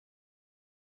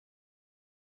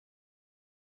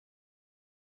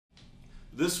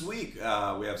This week, we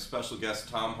have special guest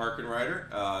Tom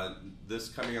Harkenrider. This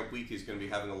coming up week, he's going to be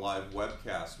having a live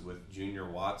webcast with Junior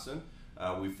Watson.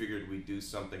 We figured we'd do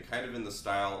something kind of in the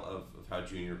style of how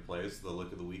Junior plays. The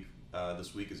look of the week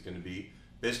this week is going to be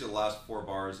basically the last 4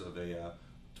 bars of a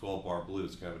 12-bar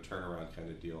blues, kind of a turnaround kind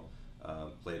of deal,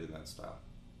 played in that style.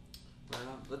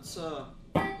 Let's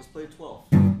play 12.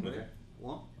 Okay.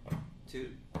 1, 2,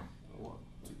 1,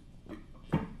 2, 3.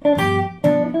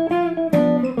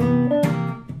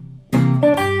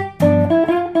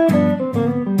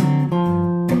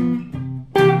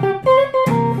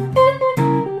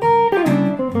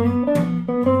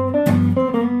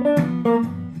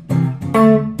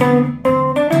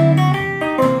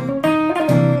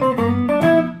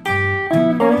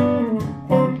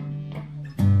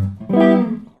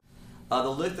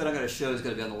 The lick that I'm going to show is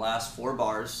going to be on the last 4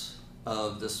 bars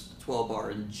of this 12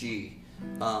 bar in G.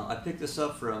 I picked this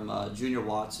up from Junior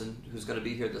Watson, who's going to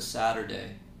be here this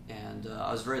Saturday, and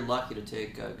I was very lucky to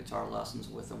take guitar lessons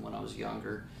with him when I was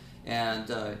younger,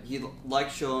 and he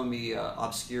liked showing me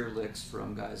obscure licks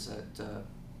from guys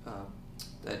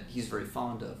that he's very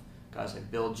fond of, guys like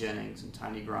Bill Jennings and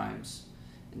Tiny Grimes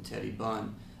and Teddy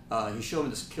Bunn. He showed me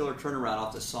this killer turnaround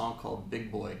off this song called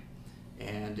Big Boy,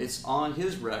 and it's on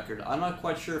his record. I'm not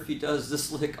quite sure if he does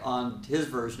this lick on his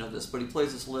version of this, but he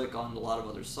plays this lick on a lot of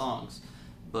other songs.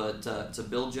 But it's a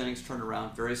Bill Jennings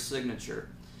turnaround, very signature,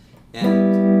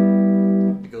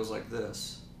 and it goes like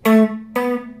this.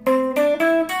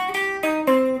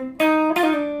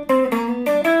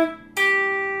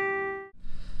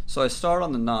 So I start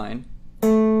on the 9,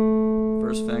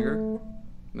 first finger,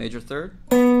 major third,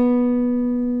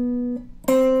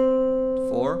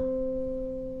 4,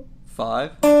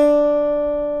 5,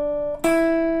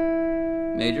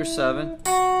 major 7,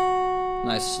 and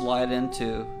I slide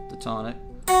into the tonic.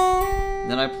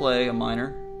 Then I play a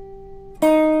minor,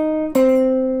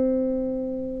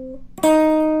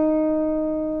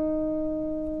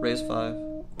 raise 5,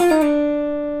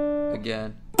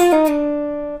 again,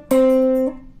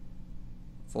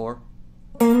 4,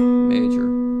 major,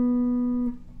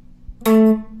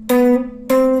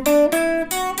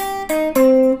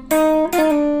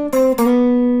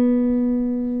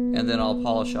 and then I'll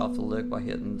polish off the lick by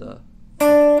hitting the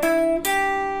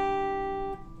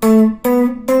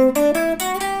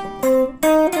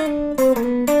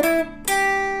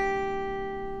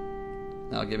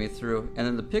that'll get me through. And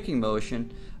then the picking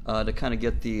motion, to kind of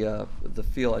get the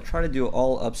feel, I try to do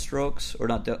all upstrokes, or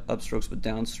not upstrokes but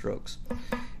downstrokes,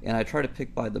 and I try to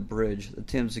pick by the bridge. It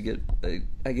tends to get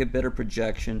I get better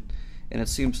projection, and it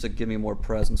seems to give me more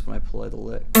presence when I play the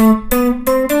lick.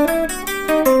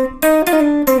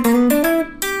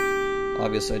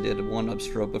 Obviously I did 1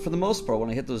 upstroke, but for the most part when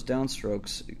I hit those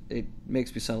downstrokes, it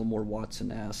makes me sound a little more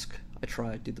Watson-esque. I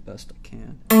try to do the best I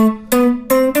can.